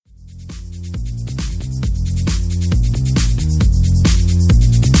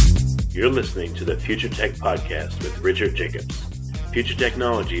You're listening to the Future Tech Podcast with Richard Jacobs. Future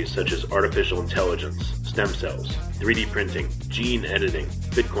technologies such as artificial intelligence, stem cells, 3D printing, gene editing,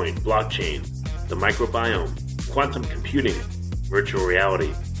 Bitcoin, blockchain, the microbiome, quantum computing, virtual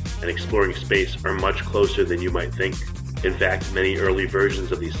reality, and exploring space are much closer than you might think. In fact, many early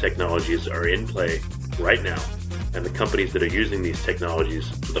versions of these technologies are in play right now, and the companies that are using these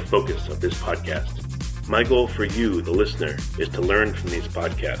technologies are the focus of this podcast. My goal for you, the listener, is to learn from these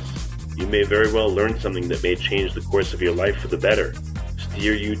podcasts. You may very well learn something that may change the course of your life for the better,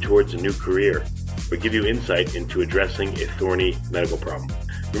 steer you towards a new career, or give you insight into addressing a thorny medical problem.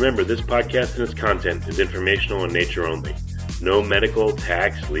 Remember, this podcast and its content is informational in nature only. No medical,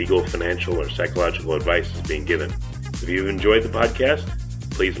 tax, legal, financial, or psychological advice is being given. If you've enjoyed the podcast,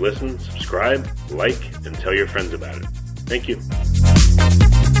 please listen, subscribe, like, and tell your friends about it. Thank you.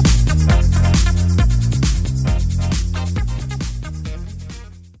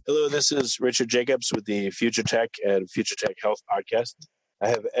 Hello, this is Richard Jacobs with the Future Tech and Future Tech Health podcast. I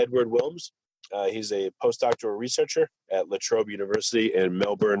have Edward Wilms. He's a postdoctoral researcher at La Trobe University in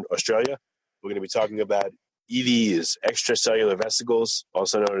Melbourne, Australia. We're going to be talking about EVs, extracellular vesicles,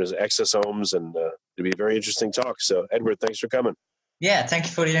 also known as exosomes, and it'll be a very interesting talk. So, Edward, thanks for coming. Yeah, thank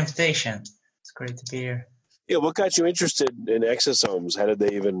you for the invitation. It's great to be here. Yeah, what got you interested in exosomes? How did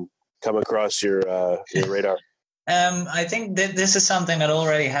they even come across your radar? I think this is something that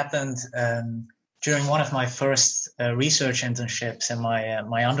already happened during one of my first research internships in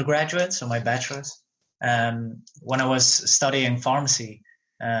my undergraduate, so my bachelor's, when I was studying pharmacy.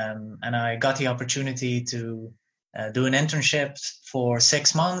 And I got the opportunity to do an internship for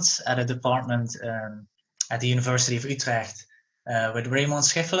 6 months at a department at the University of Utrecht with Raymond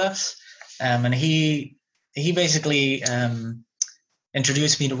Schiffelers. And he basically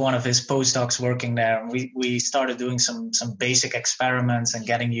introduced me to one of his postdocs working there. We started doing some basic experiments and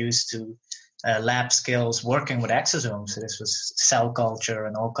getting used to lab skills working with exosomes. So this was cell culture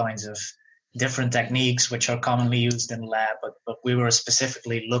and all kinds of different techniques which are commonly used in the lab, but we were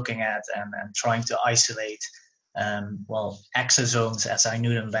specifically looking at and trying to isolate exosomes as I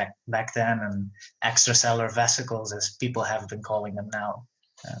knew them back then, and extracellular vesicles as people have been calling them now.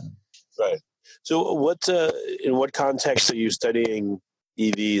 Right. So in what context are you studying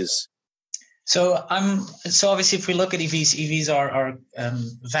EVs? So obviously if we look at EVs are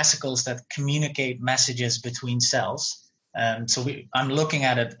vesicles that communicate messages between cells. I'm looking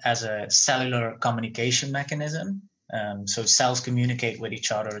at it as a cellular communication mechanism. So cells communicate with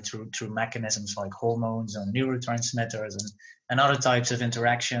each other through mechanisms like hormones and neurotransmitters and other types of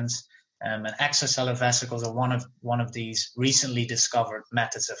interactions. And extracellular vesicles are one of these recently discovered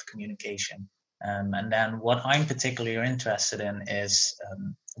methods of communication. And then what I'm particularly interested in is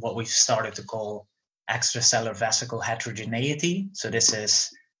what we've started to call extracellular vesicle heterogeneity. So this is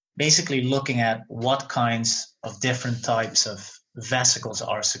basically looking at what kinds of different types of vesicles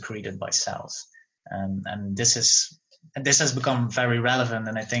are secreted by cells. And this has become very relevant,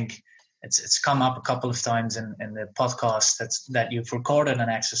 and I think it's come up a couple of times in the podcast that you've recorded on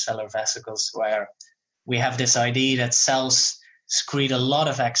extracellular vesicles, where we have this idea that cells secrete a lot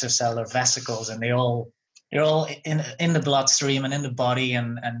of extracellular vesicles, and they're all in the bloodstream and in the body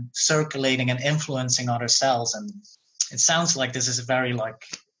and circulating and influencing other cells. And it sounds like this is a very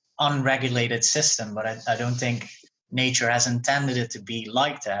unregulated system, but I don't think nature has intended it to be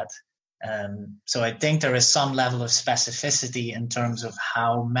like that. So I think there is some level of specificity in terms of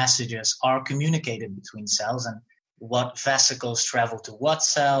how messages are communicated between cells and what vesicles travel to what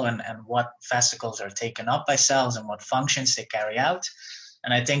cell and what vesicles are taken up by cells and what functions they carry out.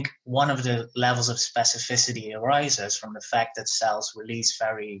 And I think one of the levels of specificity arises from the fact that cells release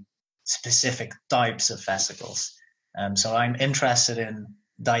very specific types of vesicles. So I'm interested in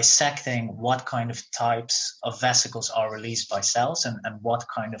dissecting what kind of types of vesicles are released by cells and what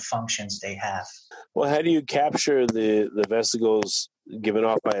kind of functions they have. Well, how do you capture the vesicles given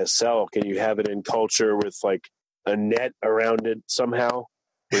off by a cell? Can you have it in culture with a net around it somehow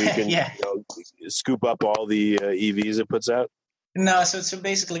where you can scoop up all the EVs it puts out? No, so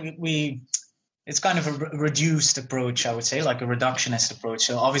basically it's kind of a reduced approach, I would say, like a reductionist approach.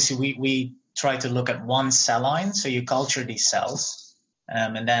 So obviously we try to look at one cell line. So you culture these cells,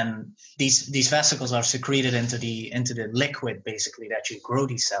 and then these vesicles are secreted into the liquid basically that you grow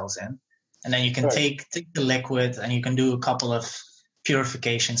these cells in. And then you can take the liquid and you can do a couple of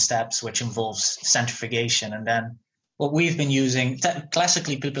purification steps, which involves centrifugation. And then what we've been using,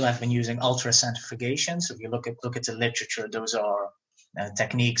 classically people have been using ultracentrifugation. So if you look at the literature, those are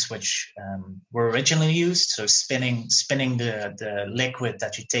techniques which were originally used. So spinning the liquid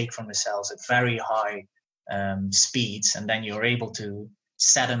that you take from the cells at very high speeds, and then you're able to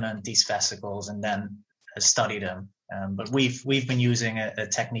sediment these vesicles and then study them. But we've been using a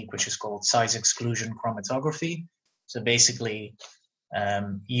technique which is called size exclusion chromatography. So basically,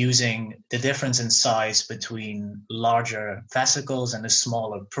 using the difference in size between larger vesicles and the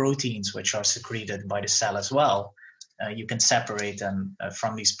smaller proteins which are secreted by the cell as well, you can separate them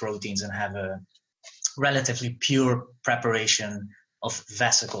from these proteins and have a relatively pure preparation of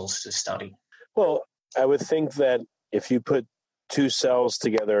vesicles to study. Well, I would think that if you put two cells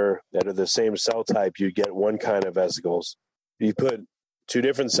together that are the same cell type, you get one kind of vesicles. If you put two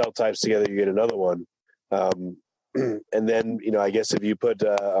different cell types together, you get another one. And then, I guess if you put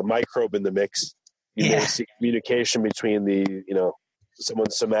a microbe in the mix, you may see communication between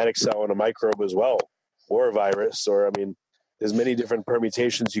someone's somatic cell and a microbe as well, or a virus, or, there's many different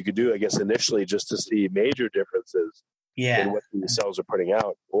permutations you could do, I guess, initially just to see major differences in what the cells are putting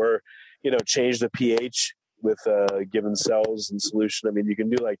out, or, change the pH with given cells in solution. You can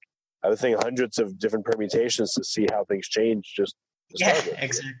do I would think hundreds of different permutations to see how things change. Exactly.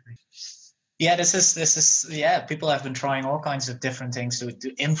 Yeah, this is people have been trying all kinds of different things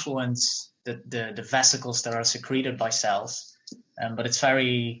to influence the vesicles that are secreted by cells, but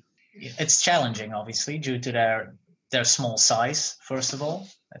it's challenging, obviously, due to their small size. First of all,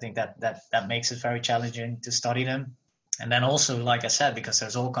 I think that makes it very challenging to study them, and then also, like I said, because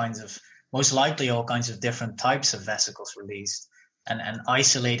there's most likely all kinds of different types of vesicles released, and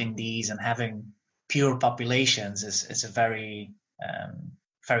isolating these and having pure populations is a very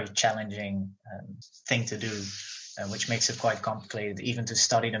very challenging thing to do, which makes it quite complicated even to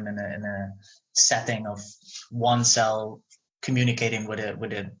study them in a setting of one cell communicating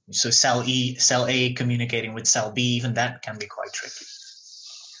so cell A communicating with cell B. Even that can be quite tricky.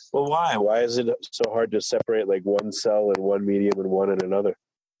 Well, why is it so hard to separate one cell in one medium and one in another?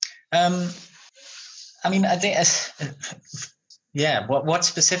 I think what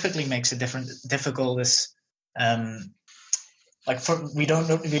specifically makes it difficult is we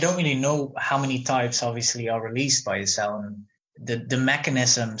don't really know how many types obviously are released by a cell, and the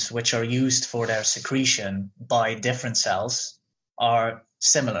mechanisms which are used for their secretion by different cells are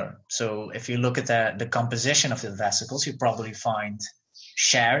similar. So if you look at the composition of the vesicles, you probably find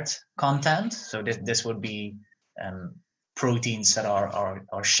shared content. So this would be proteins that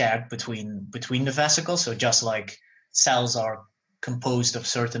are shared between the vesicles. So just like cells are composed of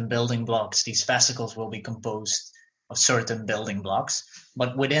certain building blocks, these vesicles will be composed of certain building blocks,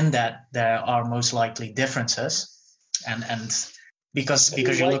 but within that there are most likely differences, and because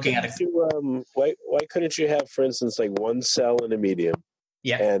you're looking at it. Why couldn't you have, for instance, one cell in a medium,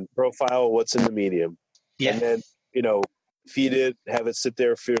 and profile what's in the medium, and then feed it, have it sit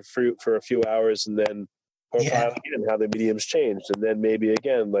there for a few hours, and then profile again how the medium's changed, and then maybe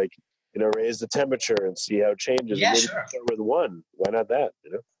again raise the temperature and see how it changes. Yeah, maybe sure. Start with one. Why not that?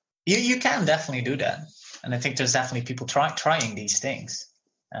 You can definitely do that. And I think there's definitely people trying these things.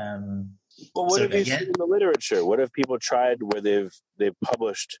 Well, what have you seen in the literature? What have people tried where they've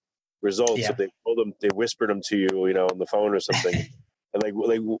published results that they whispered them to you, on the phone or something? And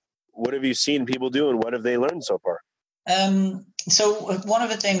what have you seen people do, and what have they learned so far? So one of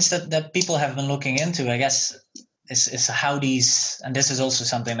the things that people have been looking into, I guess, is how these, and this is also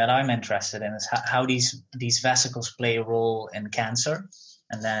something that I'm interested in, is how these vesicles play a role in cancer.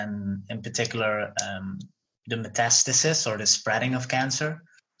 And then, in particular, the metastasis or the spreading of cancer.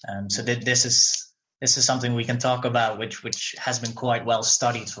 So this is something we can talk about, which has been quite well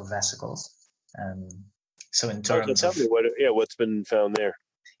studied for vesicles. So in terms tell me what's been found there.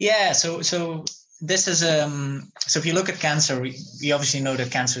 Yeah. So this is so if you look at cancer, we obviously know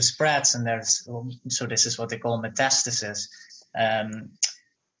that cancer spreads, and this is what they call metastasis. And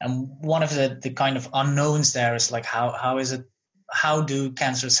one of the kind of unknowns there is how do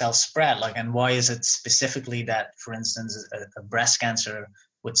cancer cells spread? And why is it specifically that, for instance, a breast cancer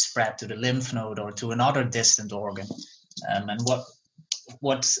would spread to the lymph node or to another distant organ? And what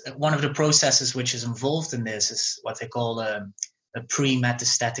one of the processes which is involved in this is what they call a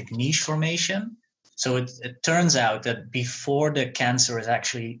pre-metastatic niche formation. So it turns out that before the cancer is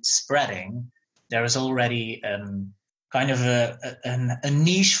actually spreading, there is already kind of a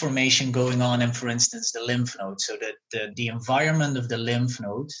niche formation going on in, for instance, the lymph node. So that the environment of the lymph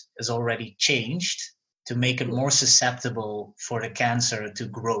node is already changed to make it more susceptible for the cancer to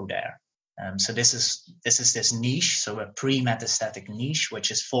grow there. So this is this niche, so a pre-metastatic niche,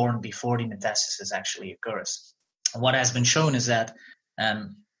 which is formed before the metastasis actually occurs. And what has been shown is that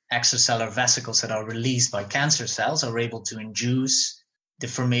extracellular vesicles that are released by cancer cells are able to induce the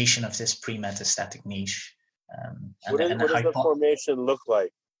formation of this pre-metastatic niche. What does the formation look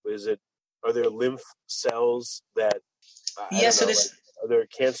like? Are there lymph cells that Are there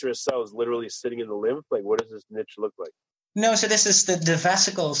cancerous cells literally sitting in the lymph? Like, what does this niche look like? No, so this is the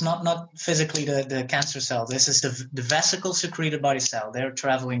vesicles, not physically the cancer cell. This is the vesicles secreted by the cell. They're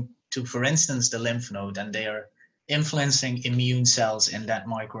traveling to, for instance, the lymph node, and they are influencing immune cells in that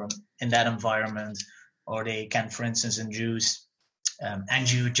environment, or they can, for instance, induce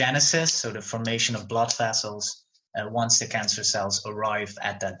angiogenesis, so the formation of blood vessels, once the cancer cells arrive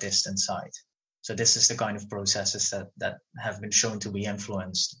at that distant site. So this is the kind of processes that have been shown to be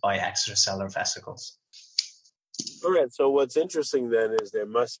influenced by extracellular vesicles. All right. So what's interesting then is there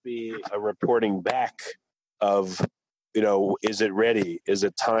must be a reporting back of, is it ready? Is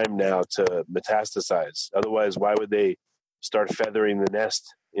it time now to metastasize? Otherwise, why would they start feathering the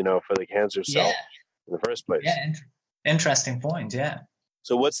nest, for the cancer cell in the first place? Yeah, interesting point. Yeah.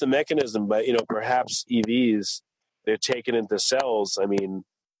 So what's the mechanism? But, perhaps EVs, they're taken into cells. I mean,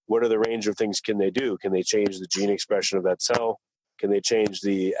 what are the range of things can they do? Can they change the gene expression of that cell? Can they change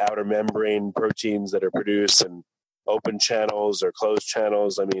the outer membrane proteins that are produced and open channels or closed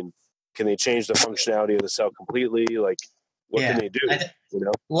channels? I mean, can they change the functionality of the cell completely? Like, what can they do?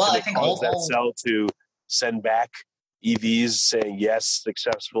 Well, I think all that cell to send back EVs saying yes,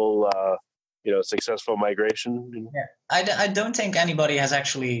 successful migration. Yeah, I don't think anybody has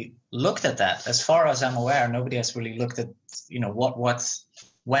actually looked at that. As far as I'm aware, nobody has really looked at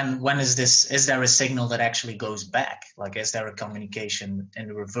when is there a signal that actually goes back? Like, is there a communication in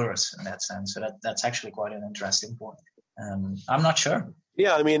the reverse in that sense? So that's actually quite an interesting point. I'm not sure.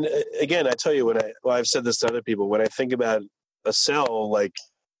 Yeah, I mean, again, I tell you, I've said this to other people, when I think about a cell, like,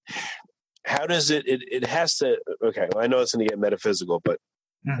 how does it has to, okay, well, I know it's going to get metaphysical, but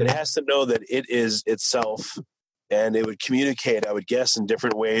it has to know that it is itself, and it would communicate, I would guess, in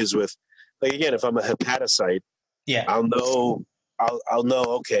different ways with, like, again, if I'm a hepatocyte, I'll know,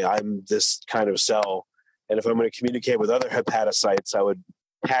 okay, I'm this kind of cell. And if I'm going to communicate with other hepatocytes, I would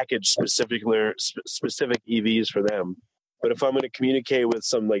package specific EVs for them. But if I'm going to communicate with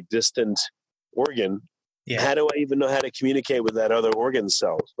some like distant organ, how do I even know how to communicate with that other organ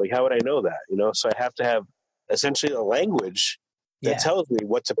cells? Like, how would I know that? So I have to have essentially a language that tells me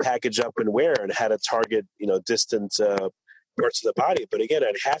what to package up and where, and how to target, distant parts of the body. But again,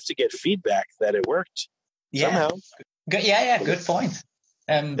 I'd have to get feedback that it worked somehow. Good. Yeah. Good point.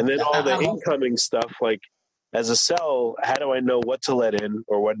 And then all the incoming stuff, like, as a cell, how do I know what to let in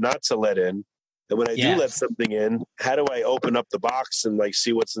or what not to let in? And when I do let something in, how do I open up the box and like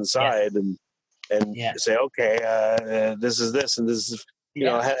see what's inside and say, okay, this is this and this is,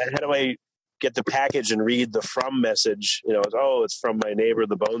 how do I get the package and read the from message? It's from my neighbor,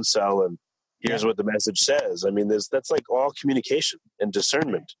 the bone cell, and here's what the message says. I mean, that's like all communication and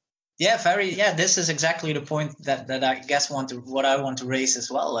discernment. Yeah, this is exactly the point that I guess what I want to raise as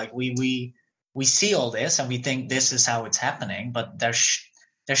well. Like, we see all this and we think this is how it's happening, but there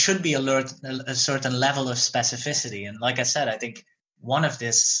should be a certain level of specificity. And like I said, I think one of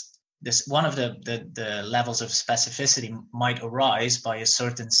the levels of specificity might arise by a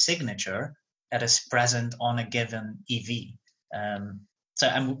certain signature that is present on a given EV.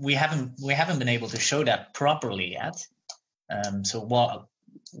 And we haven't been able to show that properly yet. So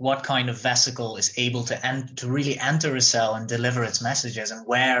what kind of vesicle is able to really enter a cell and deliver its messages, and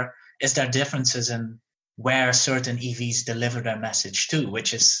where is there differences in where certain EVs deliver their message to,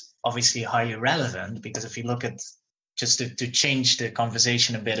 which is obviously highly relevant, because if you look at, just to change the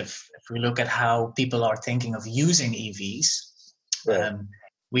conversation a bit, if we look at how people are thinking of using EVs,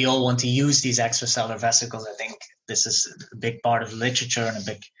 we all want to use these extracellular vesicles. I think this is a big part of the literature and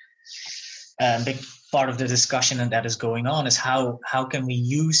a big part of the discussion that is going on is how can we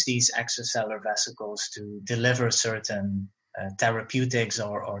use these extracellular vesicles to deliver certain therapeutics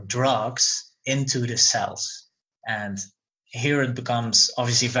or drugs into the cells. And here it becomes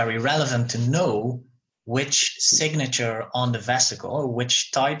obviously very relevant to know which signature on the vesicle or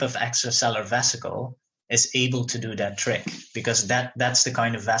which type of extracellular vesicle is able to do that trick, because that's the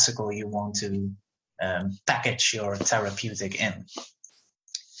kind of vesicle you want to package your therapeutic in.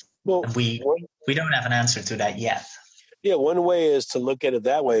 Well, and we don't have an answer to that yet. Yeah, one way is to look at it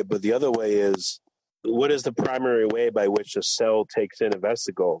that way, but the other way is, what is the primary way by which a cell takes in a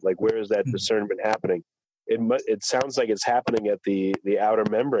vesicle? Like, where is that discernment happening? It sounds like it's happening at the outer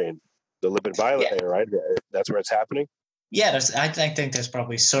membrane, the lipid bilayer, right? That's where it's happening? Yeah, I think there's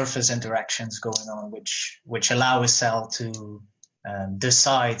probably surface interactions going on which allow a cell to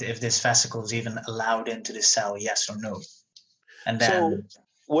decide if this vesicle is even allowed into the cell, yes or no. And then... So,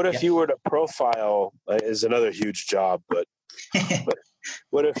 what if you were to profile, is another huge job, but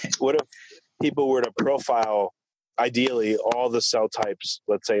what if people were to profile, ideally, all the cell types,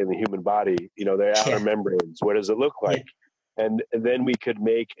 let's say in the human body, their outer membranes, what does it look like? and then we could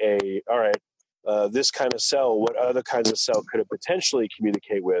make this kind of cell, what other kinds of cell could it potentially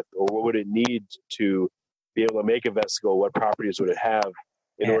communicate with, or what would it need to be able to make a vesicle? What properties would it have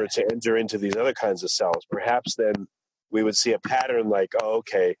in order to enter into these other kinds of cells? Perhaps then we would see a pattern like,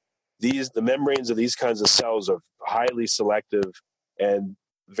 the membranes of these kinds of cells are highly selective and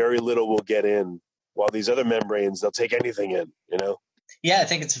very little will get in, while these other membranes, they'll take anything in, Yeah, I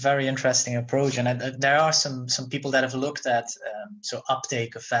think it's a very interesting approach. And there are some people that have looked at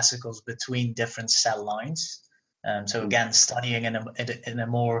uptake of vesicles between different cell lines. So again, studying in a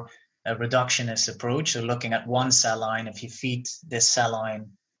more reductionist approach, so looking at one cell line, if you feed this cell line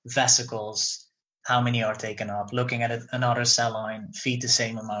vesicles, how many are taken up? Looking at another cell line, feed the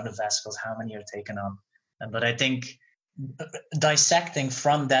same amount of vesicles, how many are taken up? But I think dissecting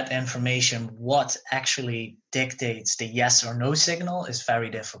from that information what actually dictates the yes or no signal is very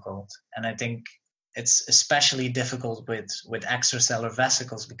difficult. And I think it's especially difficult with extracellular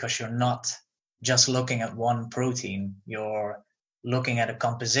vesicles, because you're not just looking at one protein. You're looking at a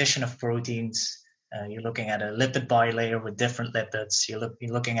composition of proteins. You're looking at a lipid bilayer with different lipids. You're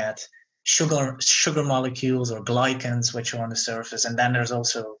looking at sugar molecules or glycans which are on the surface, and then there's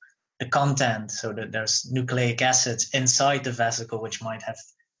also the content, so that there's nucleic acids inside the vesicle which might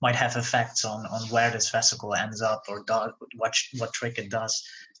have effects on where this vesicle ends up or what trick it does.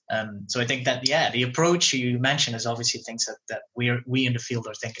 So I think that the approach you mentioned is obviously things that we in the field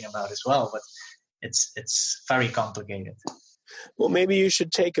are thinking about as well, but it's very complicated. Well, maybe you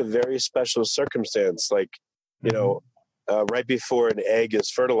should take a very special circumstance, like right before an egg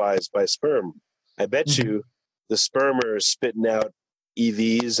is fertilized by sperm. I bet you the sperm are spitting out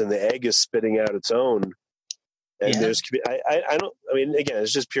EVs and the egg is spitting out its own. And there's, again,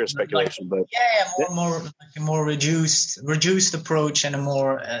 it's just pure speculation, but more reduced approach and a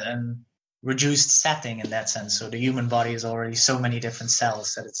more reduced setting in that sense. So the human body is already so many different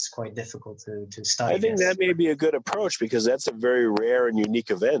cells that it's quite difficult to study. I think that may be a good approach, because that's a very rare and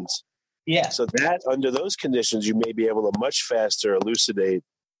unique event. Yeah. So that under those conditions, you may be able to much faster elucidate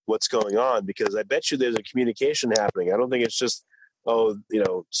what's going on, because I bet you there's a communication happening. I don't think it's just,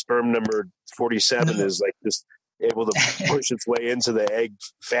 sperm number 47 is like just able to push its way into the egg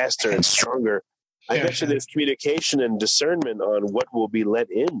faster and stronger. I bet you there's communication and discernment on what will be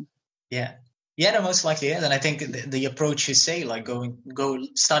let in. Yeah, that most likely is. And I think the approach you say, like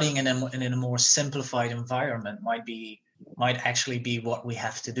studying in a more simplified environment might actually be what we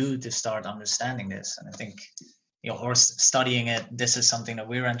have to do to start understanding this. And I think, or studying it, this is something that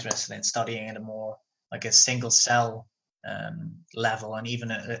we're interested in, studying at a more like a single cell level and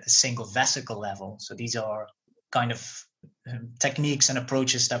even a single vesicle level. So these are kind of techniques and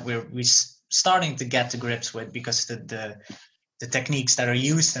approaches that we're starting to get to grips with, because the techniques that are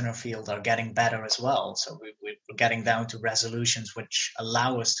used in our field are getting better as well. So we're getting down to resolutions which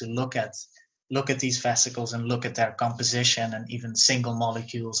allow us to look at these vesicles and look at their composition and even single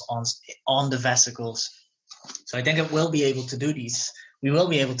molecules on the vesicles. So I think we will be able to do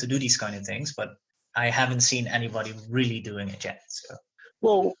these kind of things, but I haven't seen anybody really doing it yet. So.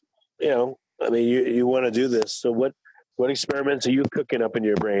 Well, you want to do this. So what experiments are you cooking up in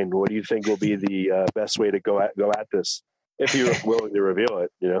your brain? What do you think will be the best way to go at this, if you're willing to reveal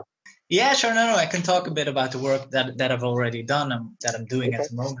it, Yeah, sure. No, I can talk a bit about the work that I've already done and that I'm doing at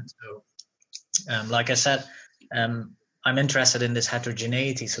the moment. So, like I said, I'm interested in this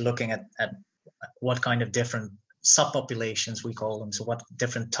heterogeneity. So looking at what kind of different subpopulations, we call them, so what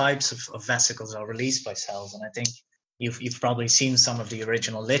different types of vesicles are released by cells. And I think you've probably seen some of the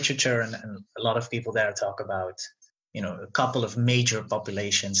original literature, and a lot of people there talk about a couple of major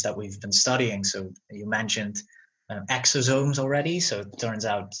populations that we've been studying. So you mentioned exosomes already. So it turns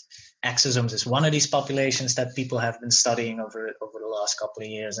out exosomes is one of these populations that people have been studying over the last couple of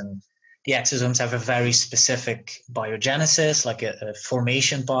years. And the exosomes have a very specific biogenesis, like a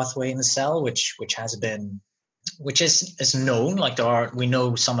formation pathway in the cell, which is known. Like we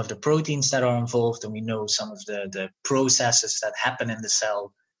know some of the proteins that are involved, and we know some of the processes that happen in the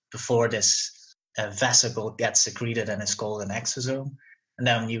cell before this vesicle gets secreted and is called an exosome. And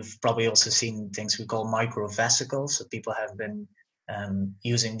then you've probably also seen things we call microvesicles. So people have been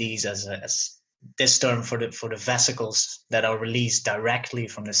using these as this term for the vesicles that are released directly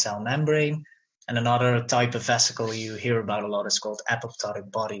from the cell membrane. And another type of vesicle you hear about a lot is called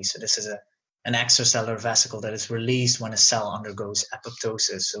apoptotic body. So this is an extracellular vesicle that is released when a cell undergoes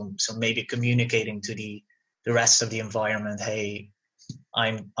apoptosis. So maybe communicating to the rest of the environment, hey,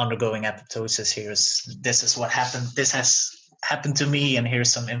 I'm undergoing apoptosis. This is what happened. This has happened to me, and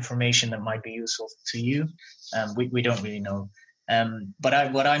here's some information that might be useful to you. We don't really know.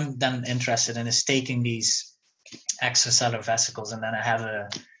 But what I'm then interested in is taking these extracellular vesicles, and then I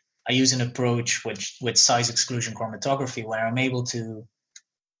use an approach with size exclusion chromatography where I'm able to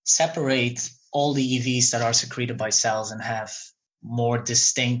separate all the EVs that are secreted by cells and have more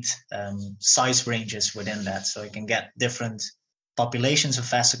distinct size ranges within that. So I can get different populations of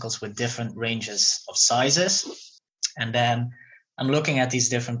vesicles with different ranges of sizes. And then I'm looking at these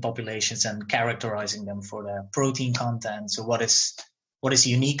different populations and characterizing them for their protein content. So what is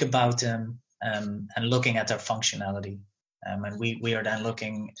unique about them, and looking at their functionality. And we are then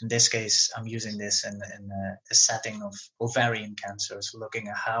looking, in this case, I'm using this in a setting of ovarian cancer. So looking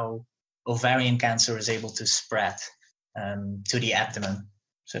at how ovarian cancer is able to spread to the abdomen.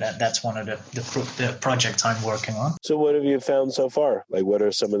 So that's one of the projects I'm working on. So what have you found so far? Like, what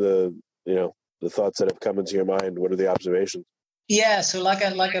are some of the thoughts that have come into your mind? What are the observations? Yeah, so like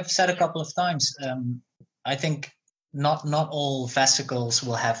I've said a couple of times, I think not all vesicles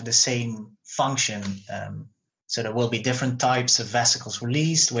will have the same function. So there will be different types of vesicles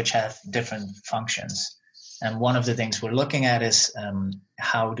released which have different functions. And one of the things we're looking at is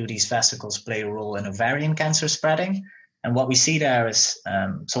how do these vesicles play a role in ovarian cancer spreading? And what we see there is,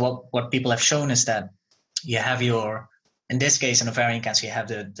 so what people have shown is that you have in this case, in ovarian cancer, you have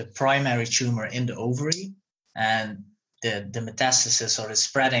the primary tumor in the ovary, and the metastasis or the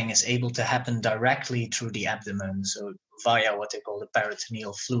spreading is able to happen directly through the abdomen, so via what they call the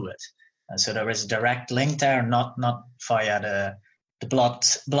peritoneal fluid. So there is a direct link there, not via the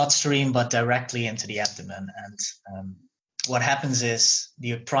bloodstream, but directly into the abdomen. And what happens is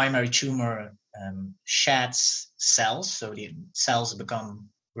the primary tumor sheds cells, so the cells become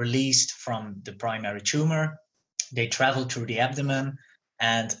released from the primary tumor. They travel through the abdomen,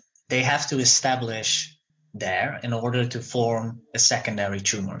 and they have to establish there in order to form a secondary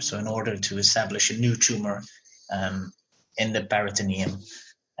tumor. So in order to establish a new tumor in the peritoneum.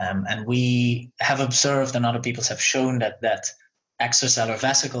 And we have observed, and other people have shown, that extracellular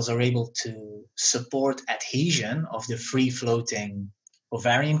vesicles are able to support adhesion of the free-floating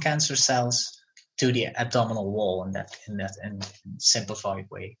ovarian cancer cells to the abdominal wall in that simplified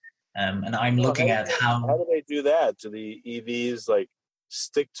way. And I'm looking at how do they do that? Do the EVs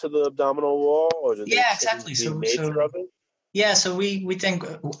stick to the abdominal wall, or do they exactly. So we think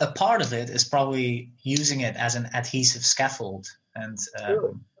a part of it is probably using it as an adhesive scaffold. And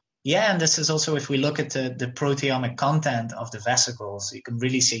and this is also, if we look at the proteomic content of the vesicles, you can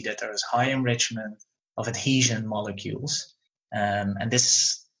really see that there is high enrichment of adhesion molecules. And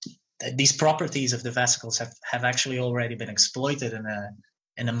these properties of the vesicles have actually already been exploited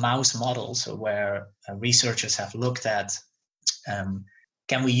in a mouse model. So where researchers have looked at,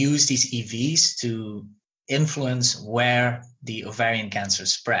 can we use these EVs to influence where the ovarian cancer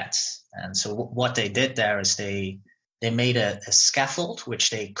spreads? And so what they did there is they made a scaffold which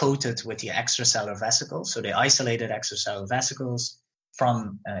they coated with the extracellular vesicles. So they isolated extracellular vesicles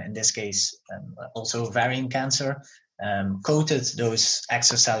from, in this case, also ovarian cancer, coated those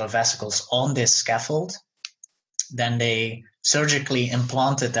extracellular vesicles on this scaffold. Then they surgically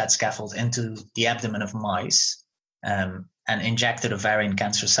implanted that scaffold into the abdomen of mice and injected ovarian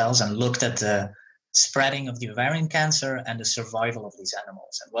cancer cells and looked at the spreading of the ovarian cancer and the survival of these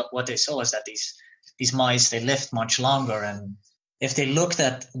animals. And what they saw is that these mice, they lived much longer. And if they looked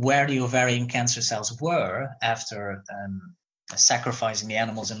at where the ovarian cancer cells were after sacrificing the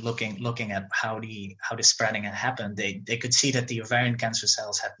animals and looking at how the spreading had happened, they could see that the ovarian cancer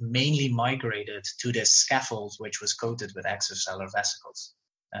cells had mainly migrated to this scaffold, which was coated with extracellular vesicles.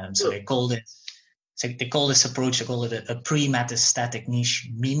 So they call this approach, they call it a pre-metastatic niche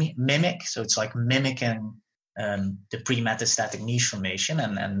mimic. So it's like mimicking the pre-metastatic niche formation,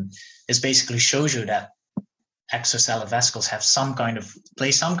 and this basically shows you that extracellular vesicles have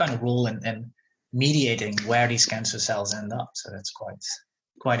play some kind of role in mediating where these cancer cells end up. So that's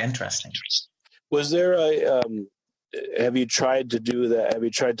quite interesting. Was there have you tried to do that? Have you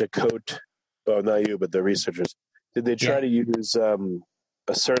tried to coat, well, not you, but the researchers, did they try to use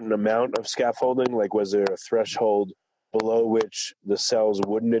a certain amount of scaffolding? Like, was there a threshold below which the cells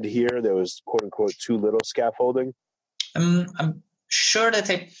wouldn't adhere? There was, quote unquote, too little scaffolding? I'm sure that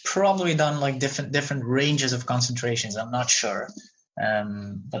they probably done different ranges of concentrations. I'm not sure.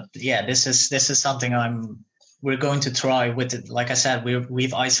 But yeah, this is something we're going to try with it. Like I said,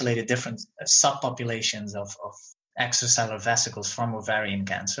 we've isolated different subpopulations of extracellular vesicles from ovarian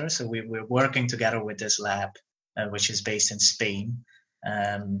cancer. So we're working together with this lab, which is based in Spain.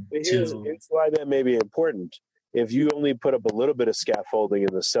 Here's why that may be important. If you only put up a little bit of scaffolding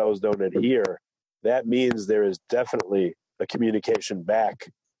and the cells don't adhere, that means there is definitely a communication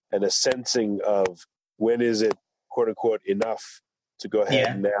back and a sensing of when is it, quote unquote, enough to go ahead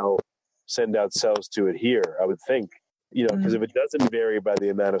and now send out cells to adhere, I would think. Because if it doesn't vary by the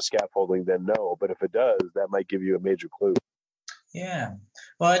amount of scaffolding, then no. But if it does, that might give you a major clue. Yeah.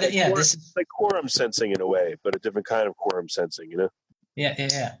 Well, this is like quorum sensing in a way, but a different kind of quorum sensing,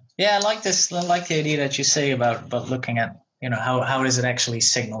 Yeah. I like this. I like the idea that you say about looking at, how does it actually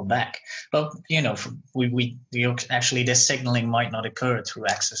signal back? But, we actually, this signaling might not occur through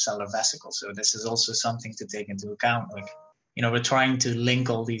extracellular vesicles. So this is also something to take into account. Like, we're trying to link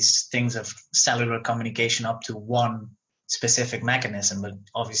all these things of cellular communication up to one specific mechanism, but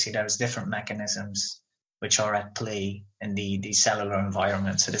obviously there's different mechanisms which are at play in the cellular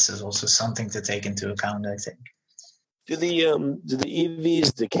environment. So this is also something to take into account, I think. Do the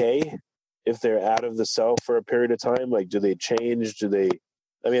EVs decay if they're out of the cell for a period of time? Like, do they change? So you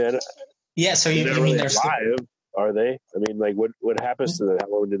mean they're alive? Are they? I mean, like, what happens to them? How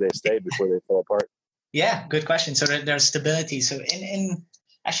long do they stay before they fall apart? Yeah, good question. So there's stability. So in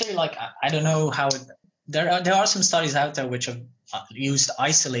actually, like, I don't know how there are some studies out there which have used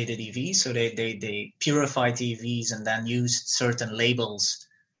isolated EVs. So they purified EVs and then used certain labels,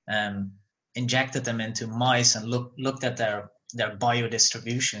 injected them into mice and looked at their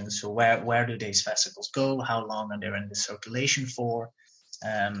biodistribution. So where do these vesicles go? How long are they in the circulation for?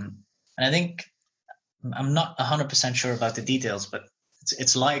 And I think I'm not 100% sure about the details, but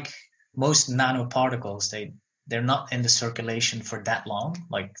it's like most nanoparticles, they're not in the circulation for that long.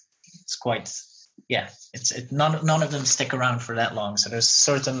 Like, it's quite, none of them stick around for that long. So there's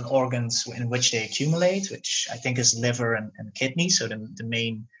certain organs in which they accumulate, which I think is liver and kidney. So the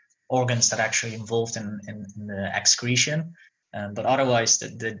main organs that are actually involved in the excretion. But otherwise,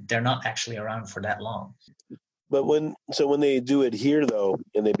 they're not actually around for that long. But when they do adhere, though,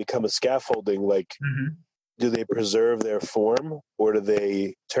 and they become a scaffolding, like, do they preserve their form, or do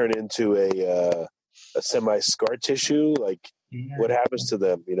they turn into a semi-scar tissue? Like, what happens to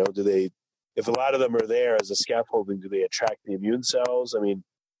them? Do they, if a lot of them are there as a scaffolding, do they attract the immune cells? I mean,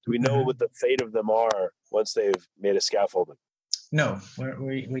 do we know what the fate of them are once they've made a scaffolding? No,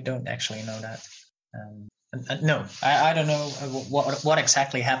 we don't actually know that. No, I don't know what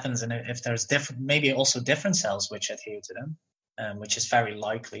exactly happens, and if there's maybe also different cells which adhere to them, which is very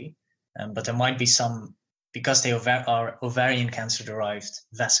likely. But there might be some, because they are ovarian cancer-derived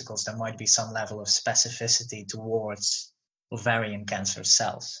vesicles, there might be some level of specificity towards ovarian cancer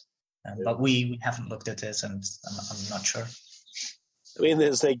cells. But we haven't looked at this, and I'm not sure. I mean,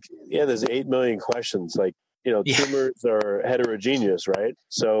 there's 8 million questions. Like, tumors are heterogeneous, right?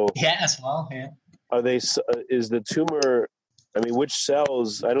 So as well. Are they? Is the tumor? I mean, which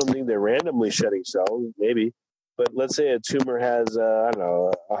cells? I don't think they're randomly shedding cells, maybe. But let's say a tumor has,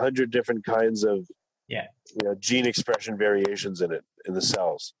 100 different kinds of, gene expression variations in it, in the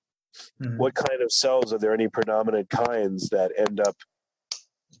cells. Mm-hmm. What kind of cells, are there any predominant kinds that end up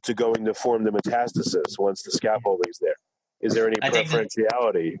going to form the metastasis once the scaffolding's there? Is there any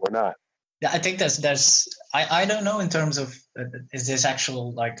preferentiality or not? I think there's I don't know in terms of is this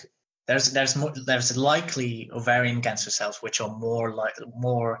actual, like, there's likely ovarian cancer cells which are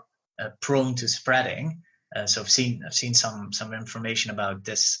more prone to spreading. So I've seen some information about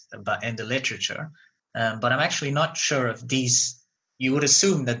this in the literature, but I'm actually not sure if these. You would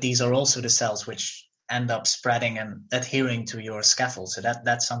assume that these are also the cells which end up spreading and adhering to your scaffold. So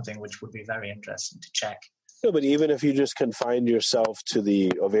that's something which would be very interesting to check. No, but even if you just confined yourself to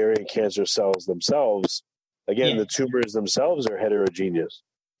the ovarian cancer cells themselves, again, the tumors themselves are heterogeneous.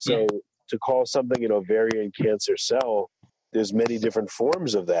 So to call something an ovarian cancer cell, there's many different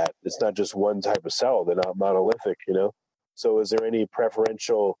forms of that. It's not just one type of cell. They're not monolithic, So is there any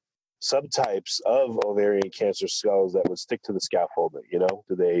preferential subtypes of ovarian cancer cells that would stick to the scaffolding?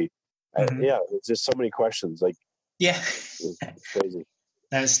 Do they? It's just so many questions. Like, it's crazy.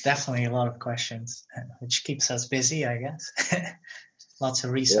 There's definitely a lot of questions, which keeps us busy, I guess. Lots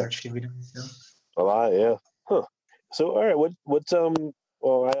of research to be done. A lot, yeah. Huh. So, all right, well,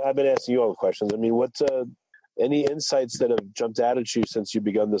 I've been asking you all the questions. I mean, any insights that have jumped out at you since you've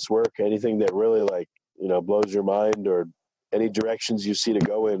begun this work? Anything that really, blows your mind, or any directions you see to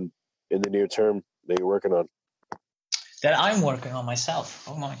go in the near term that you're working on? That I'm working on myself.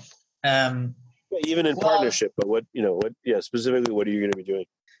 Oh my. Even in partnership, but specifically, what are you going to be doing?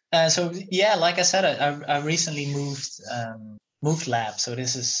 Like I said, I recently moved lab. So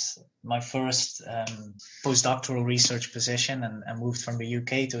this is my first postdoctoral research position, and I moved from the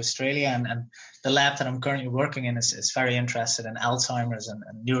UK to Australia. And the lab that I'm currently working in is very interested in Alzheimer's and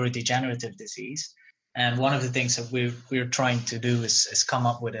neurodegenerative disease. And one of the things that we're trying to do is come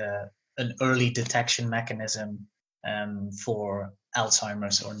up with an early detection mechanism for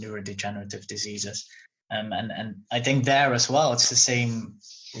Alzheimer's or neurodegenerative diseases. And I think there as well, it's the same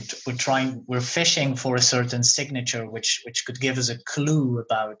we're fishing for a certain signature which could give us a clue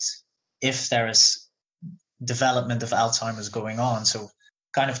about if there is development of Alzheimer's going on. So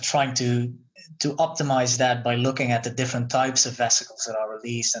kind of trying to optimize that by looking at the different types of vesicles that are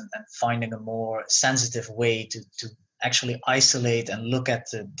released and finding a more sensitive way to actually isolate and look at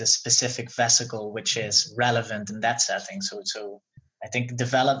the specific vesicle which is relevant in that setting. So I think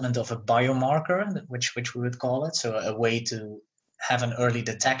development of a biomarker, which we would call it, so a way to have an early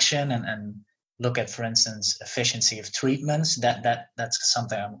detection and look at, for instance, efficiency of treatments, that's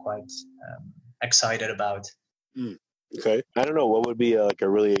something I'm quite excited about. Okay. I don't know, what would be a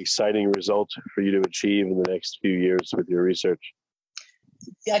really exciting result for you to achieve in the next few years with your research?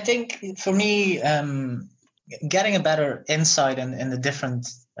 Yeah, I think for me, getting a better insight in the different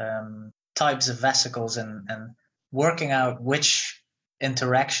types of vesicles and working out which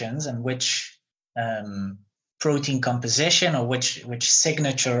interactions and which protein composition or which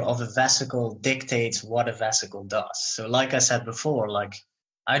signature of a vesicle dictates what a vesicle does. So like I said before,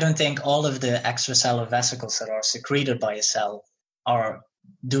 I don't think all of the extracellular vesicles that are secreted by a cell are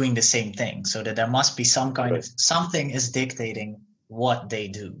doing the same thing. So that there must be some kind of something is dictating what they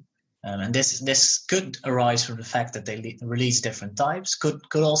do. And this could arise from the fact that they release different types. Could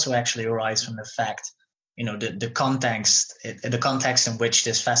also actually arise from the fact, the context in which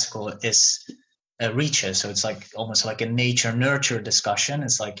this vesicle is reaches. So it's almost like a nature-nurture discussion.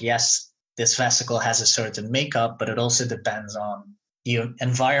 It's yes, this vesicle has a certain makeup, but it also depends on the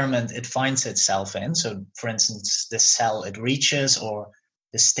environment it finds itself in. So, for instance, the cell it reaches or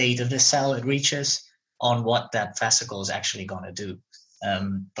the state of the cell it reaches on what that vesicle is actually going to do.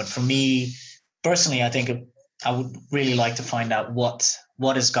 But for me personally, I think I would really like to find out what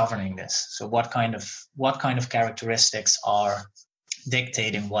is governing this. So what kind of characteristics are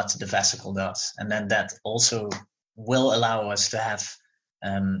dictating what the vesicle does, and then that also will allow us to have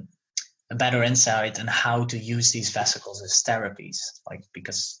a better insight in how to use these vesicles as therapies.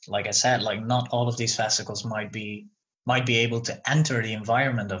 Because like I said, not all of these vesicles might be able to enter the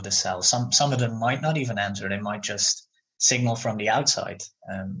environment of the cell. Some of them might not even enter. They might just signal from the outside.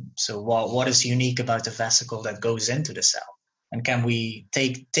 So what is unique about the vesicle that goes into the cell? And can we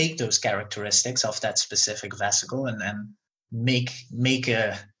take those characteristics of that specific vesicle and make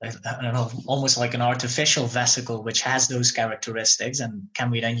a I don't know, almost like an artificial vesicle which has those characteristics, and can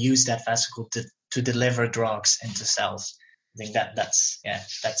we then use that vesicle to deliver drugs into cells? I think that's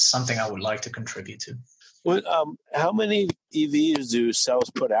something I would like to contribute to. Well, how many EVs do cells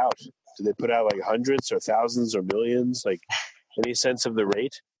put out? Do they put out hundreds or thousands or millions? Any sense of the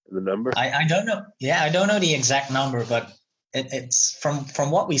rate and the number? I don't know. Yeah, I don't know the exact number, but it's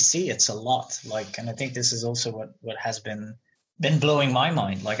from what we see, it's a lot. And I think this is also what has been blowing my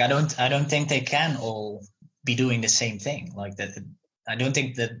mind. I don't think they can all be doing the same thing. I don't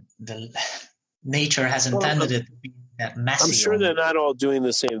think that the nature has intended it to be that messy. I'm sure they're not all doing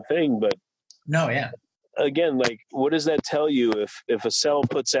the same thing, but no, yeah. Again, what does that tell you if a cell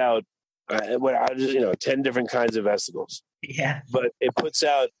puts out 10 different kinds of vesicles? Yeah. But it puts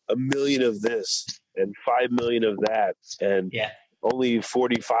out 1 million of this and 5 million of that, and only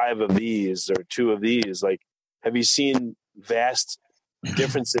 45 of these or 2 of these. Have you seen vast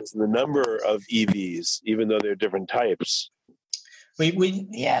differences in the number of EVs, even though they're different types?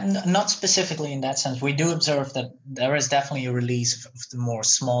 Not specifically in that sense. We do observe that there is definitely a release of the more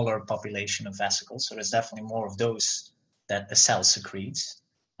smaller population of vesicles. So there's definitely more of those that the cell secretes.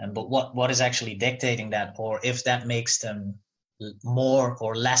 But what is actually dictating that, or if that makes them more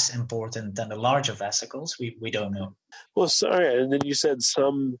or less important than the larger vesicles, we don't know. Well, sorry, and then you said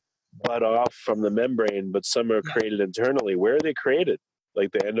some bud off from the membrane, but some are created internally. Where are they created? The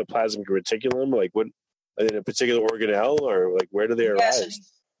endoplasmic reticulum? What? Are they in a particular organelle, or where do they arise?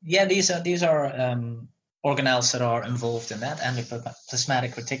 These are organelles that are involved in that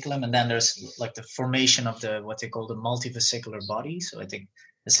endoplasmatic reticulum, and then there's the formation of what they call the multivesicular body. So I think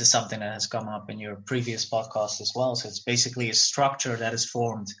this is something that has come up in your previous podcast as well. So it's basically a structure that is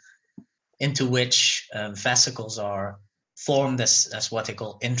formed into which vesicles are formed as what they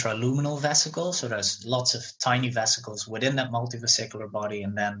call intraluminal vesicles. So there's lots of tiny vesicles within that multivesicular body,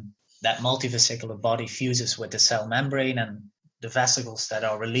 and then that multivesicular body fuses with the cell membrane, and the vesicles that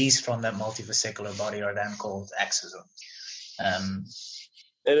are released from that multivesicular body are then called exosomes. And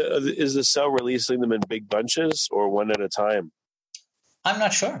is the cell releasing them in big bunches or one at a time? I'm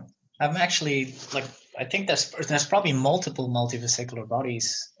not sure. I'm actually I think there's probably multiple multivesicular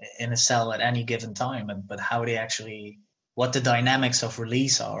bodies in a cell at any given time, but how they actually, what the dynamics of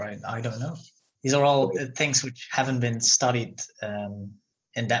release are, I don't know. These are all things which haven't been studied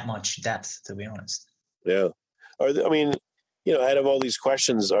in that much depth, to be honest. Yeah. out of all these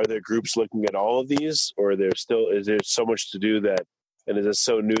questions, are there groups looking at all of these, or is there so much to do that, and is it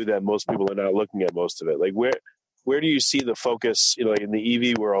so new that most people are not looking at most of it? Like where do you see the focus, like in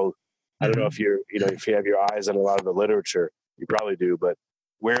the EV world? I don't know if if you have your eyes on a lot of the literature, you probably do, but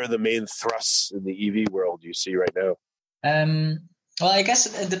where are the main thrusts in the EV world you see right now? Well, I guess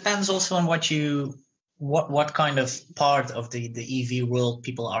it depends also on what kind of part of the EV world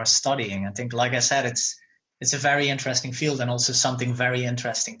people are studying. I think, like I said, it's a very interesting field, and also something very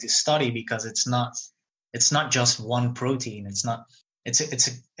interesting to study, because it's not just one protein. It's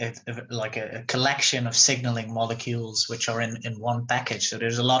like a collection of signaling molecules which are in one package. So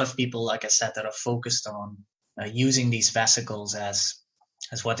there's a lot of people, like I said, that are focused on using these vesicles as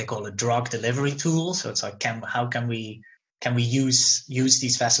what they call a drug delivery tool. So it's like, how can we use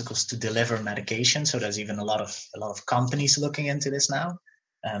these vesicles to deliver medication? So there's even a lot of companies looking into this now.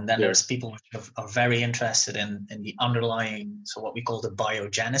 And then there's people who are very interested in the underlying, so what we call the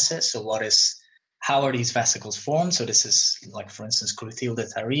biogenesis. So how are these vesicles formed? So this is like, for instance, Clotilde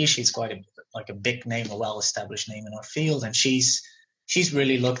Tari. She's quite a big name, a well-established name in our field. And she's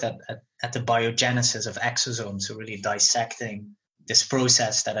really looked at the biogenesis of exosomes. So really dissecting this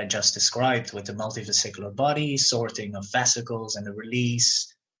process that I just described with the multivesicular body, sorting of vesicles and the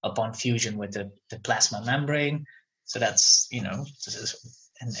release upon fusion with the plasma membrane. So that's, in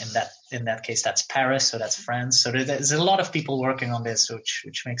that case, that's Paris. So that's France. So there's a lot of people working on this,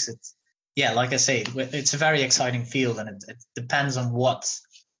 which makes it, like I say, it's a very exciting field, and it depends on what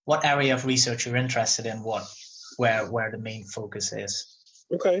area of research you're interested in, where the main focus is.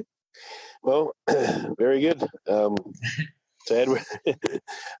 Okay. Well, very good. So Edward,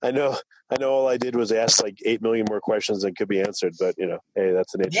 I know all I did was ask like 8 million more questions than could be answered, but hey,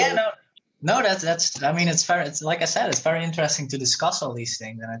 that's the nature of it. No, that's. I mean, it's like I said, it's very interesting to discuss all these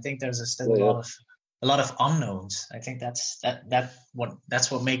things, and I think there's still a lot of unknowns. I think that's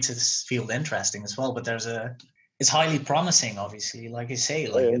what makes this field interesting as well. But it's highly promising, obviously, like you say,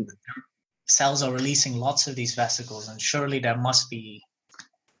 cells are releasing lots of these vesicles, and surely there must be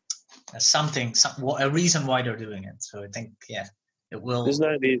a reason why they're doing it. So I think, it will. There's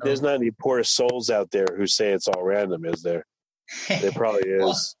not any poor souls out there who say it's all random, is there? There probably is.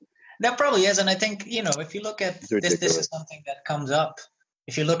 Well, there probably is, and I think if you look at this is something that comes up.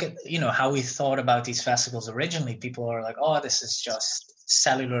 If you look at how we thought about these vesicles originally, people are like, oh, this is just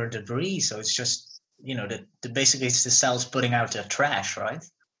cellular debris. So it's just basically it's the cells putting out their trash, right?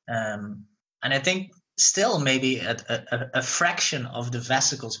 And I think still maybe a fraction of the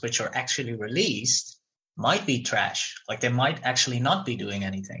vesicles which are actually released might be trash. Like they might actually not be doing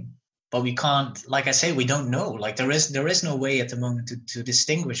anything. But we can't, like I say, we don't know. Like there is no way at the moment to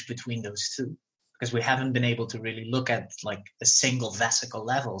distinguish between those two, because we haven't been able to really look at like a single vesicle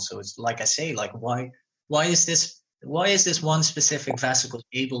level. So it's like I say, like why is this one specific vesicle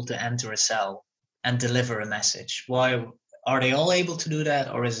able to enter a cell and deliver a message? Why are they all able to do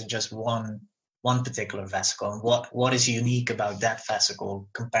that, or is it just one particular vesicle? And what is unique about that vesicle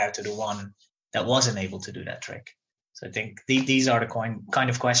compared to the one that wasn't able to do that trick? So I think these are the kind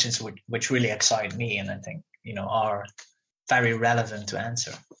of questions which really excite me, and I think are very relevant to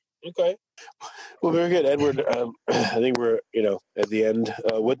answer. Okay. Well, very good, Edward. I think we're at the end.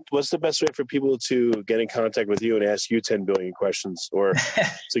 What's the best way for people to get in contact with you and ask you 10 billion questions, or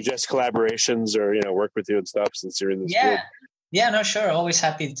suggest collaborations, or work with you and stuff, since you're in this field? Yeah, no, sure. Always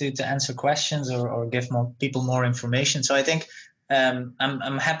happy to answer questions or give people more information. So I think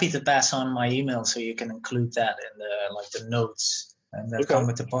I'm happy to pass on my email, so you can include that in the notes and that come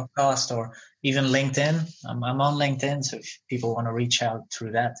with the podcast, or even LinkedIn. I'm on LinkedIn, so if people want to reach out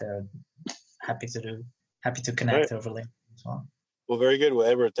through that, they're happy to connect over LinkedIn as well. Well, very good. Well,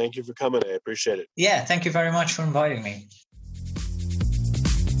 Edward, thank you for coming. I appreciate it. Yeah, thank you very much for inviting me.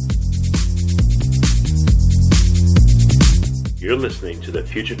 You're listening to the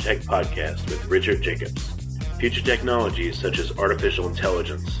Future Tech Podcast with Richard Jacobs. Future technologies such as artificial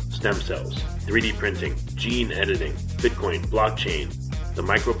intelligence, stem cells, 3D printing, gene editing, Bitcoin, blockchain, the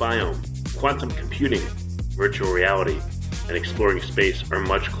microbiome, quantum computing, virtual reality, and exploring space are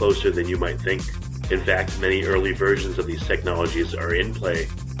much closer than you might think. In fact, many early versions of these technologies are in play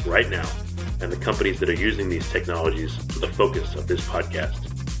right now, and the companies that are using these technologies are the focus of this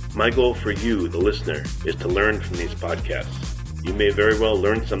podcast. My goal for you, the listener, is to learn from these podcasts. You may very well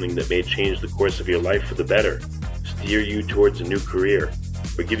learn something that may change the course of your life for the better, steer you towards a new career,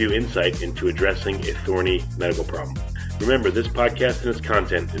 or give you insight into addressing a thorny medical problem. Remember, this podcast and its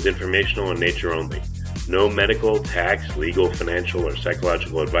content is informational in nature only. No medical, tax, legal, financial, or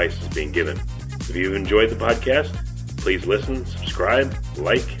psychological advice is being given. If you've enjoyed the podcast, please listen, subscribe,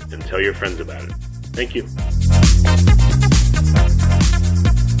 like, and tell your friends about it. Thank you.